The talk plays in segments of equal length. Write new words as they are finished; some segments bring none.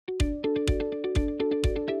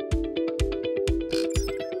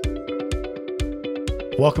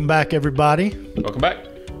Welcome back, everybody. Welcome back.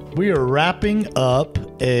 We are wrapping up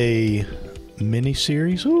a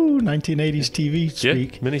mini-series. 1980s TV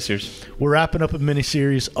speak. Yeah, mini-series. We're wrapping up a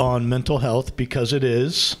mini-series on mental health because it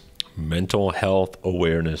is Mental Health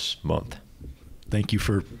Awareness Month. Thank you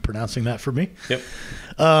for pronouncing that for me. Yep.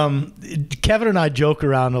 Kevin and I joke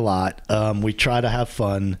around a lot. We try to have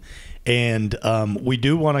fun. And we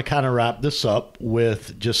do want to kind of wrap this up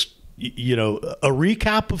with just, a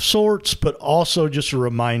recap of sorts, but also just a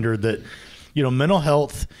reminder that, mental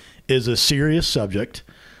health is a serious subject.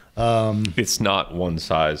 It's not one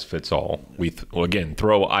size fits all. We,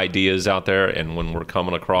 throw ideas out there, and when we're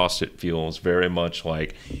coming across, it feels very much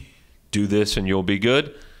like, do this and you'll be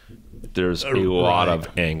good. There's a lot of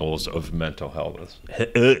angles of mental health.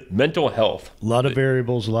 Mental health. A lot of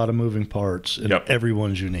variables, a lot of moving parts, and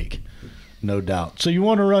everyone's unique. No doubt. So you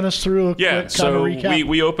want to run us through a quick kind of recap?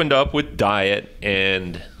 We opened up with diet,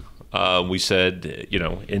 and we said,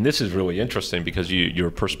 and this is really interesting because your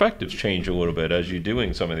perspectives change a little bit as you're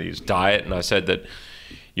doing some of these diet. And I said that,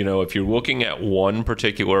 if you're looking at one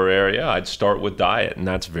particular area, I'd start with diet, and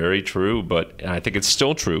that's very true. But I think it's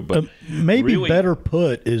still true. But maybe really, better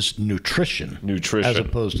put is nutrition, as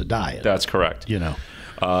opposed to diet. That's correct.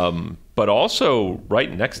 But also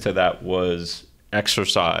right next to that was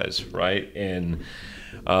exercise, right? And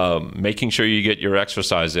making sure you get your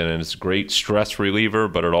exercise in, and it's a great stress reliever,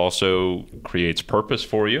 but it also creates purpose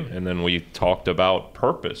for you. And then we talked about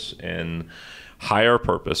purpose and higher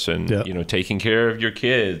purpose, and taking care of your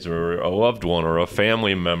kids or a loved one or a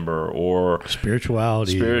family member, or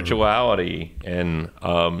spirituality, and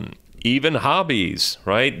even hobbies,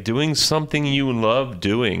 right? Doing something you love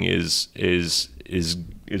doing is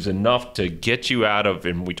enough to get you out of,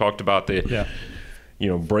 and we talked about the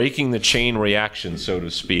breaking the chain reaction, so to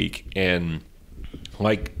speak, and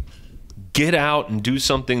get out and do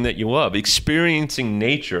something that you love, experiencing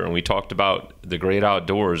nature. And we talked about the great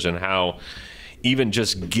outdoors and how even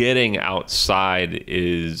just getting outside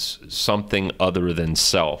is something other than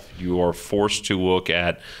self. You are forced to look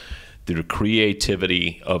at the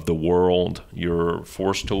creativity of the world. You're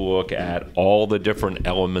forced to look at all the different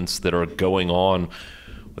elements that are going on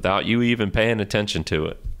without you even paying attention to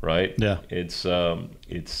it. Right? Yeah. It's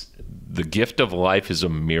the gift of life is a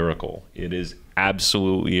miracle. It is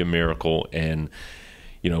absolutely a miracle, and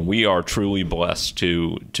we are truly blessed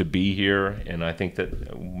to be here. And I think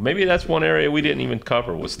that maybe that's one area we didn't even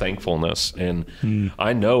cover was thankfulness. And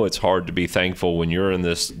I know it's hard to be thankful when you're in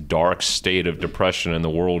this dark state of depression and the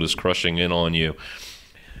world is crushing in on you.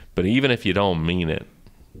 But even if you don't mean it,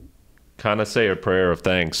 kind of say a prayer of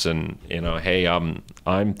thanks, and hey, I'm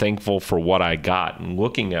thankful for what I got, and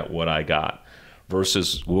looking at what I got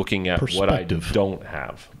versus looking at what I don't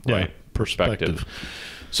have. Right? Perspective.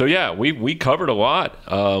 So we covered a lot,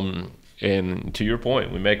 and to your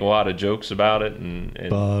point, we make a lot of jokes about it, and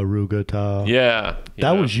Barugata.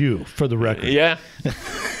 That was you, for the record. Yeah.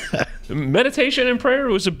 Meditation and prayer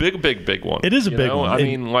was a big one. It is a big one. I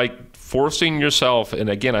mean, forcing yourself, and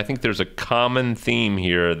again, I think there's a common theme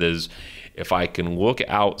here. There's, if I can look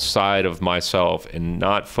outside of myself and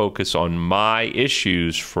not focus on my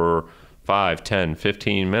issues for 5, 10,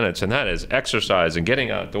 15 minutes, and that is exercise and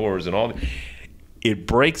getting outdoors and all, it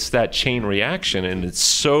breaks that chain reaction, and it's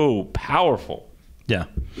so powerful. Yeah.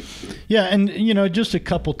 And just a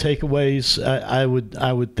couple takeaways. I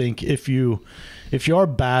would think if you are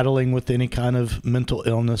battling with any kind of mental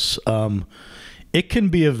illness, it can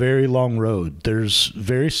be a very long road. There's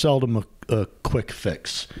very seldom a quick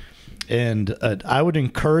fix. And I would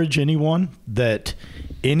encourage anyone that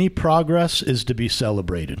any progress is to be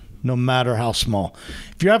celebrated, no matter how small.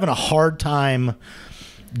 If you're having a hard time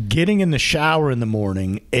getting in the shower in the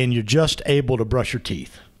morning and you're just able to brush your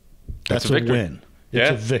teeth, that's a win.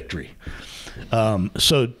 It's a victory.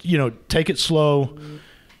 So, take it slow,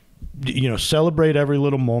 celebrate every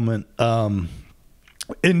little moment.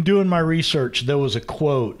 In doing my research, there was a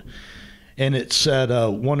quote, and it said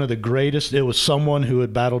one of the greatest, it was someone who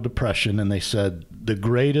had battled depression, and they said the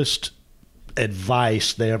greatest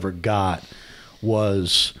advice they ever got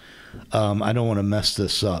was, I don't want to mess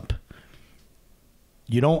this up,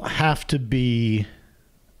 you don't have to be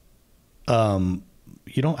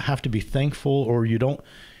thankful, or you don't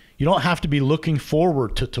have to be looking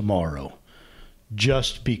forward to tomorrow.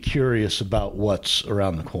 Just be curious about what's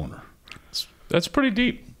around the corner. That's pretty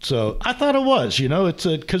deep. So I thought it was, it's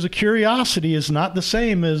because a curiosity is not the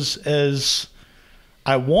same as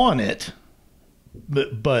I want it,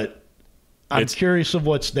 but I'm curious of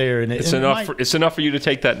what's there, and it's enough for you to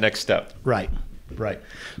take that next step. Right.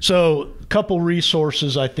 So a couple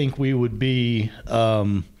resources I think we would be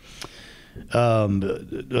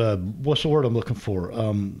what's the word I'm looking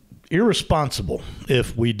for? Irresponsible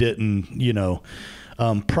if we didn't,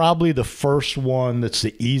 probably the first one that's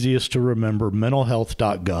the easiest to remember,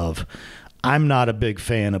 mentalhealth.gov. I'm not a big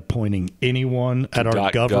fan of pointing anyone at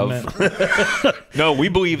our government. No, we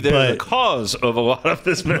believe they're the cause of a lot of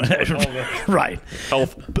this mental right.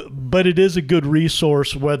 health. But it is a good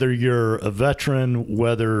resource, whether you're a veteran,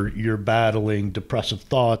 whether you're battling depressive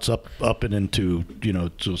thoughts up and into,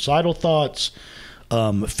 suicidal thoughts,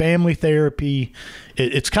 family therapy.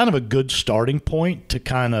 It's kind of a good starting point to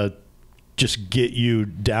kind of just get you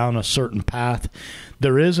down a certain path.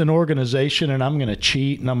 There is an organization, and I'm going to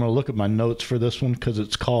cheat, and I'm going to look at my notes for this one because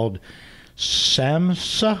it's called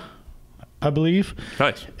SAMHSA, I believe.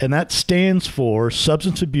 Nice. And that stands for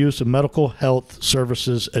Substance Abuse and Medical Health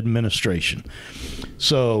Services Administration.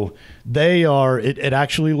 So they are, it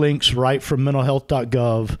actually links right from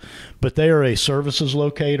mentalhealth.gov, but they are a services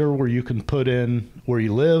locator where you can put in where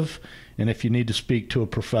you live and if you need to speak to a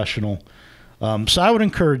professional. So I would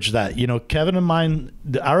encourage that. Kevin and mine,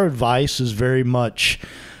 our advice is very much,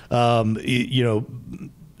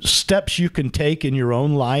 steps you can take in your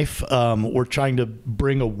own life. We're trying to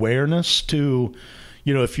bring awareness to,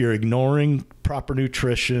 if you're ignoring proper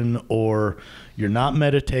nutrition or you're not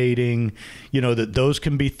meditating, that those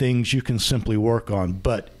can be things you can simply work on.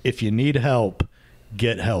 But if you need help,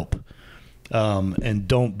 get help. And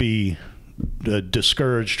don't be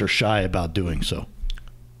discouraged or shy about doing so.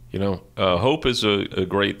 Hope is a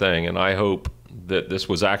great thing, and I hope that this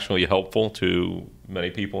was actually helpful to many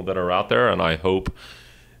people that are out there, and I hope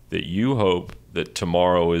that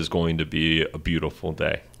tomorrow is going to be a beautiful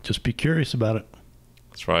day. Just be curious about it.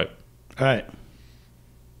 That's right. All right.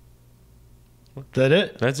 Is that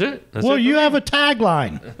it? That's it. You have a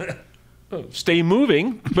tagline. Stay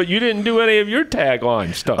moving, but you didn't do any of your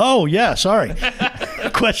tagline stuff. Oh, yeah, sorry.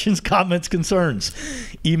 Questions, comments, concerns.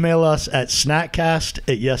 Email us at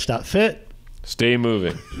snackcast@yes.fit. Stay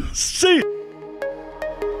moving. See you.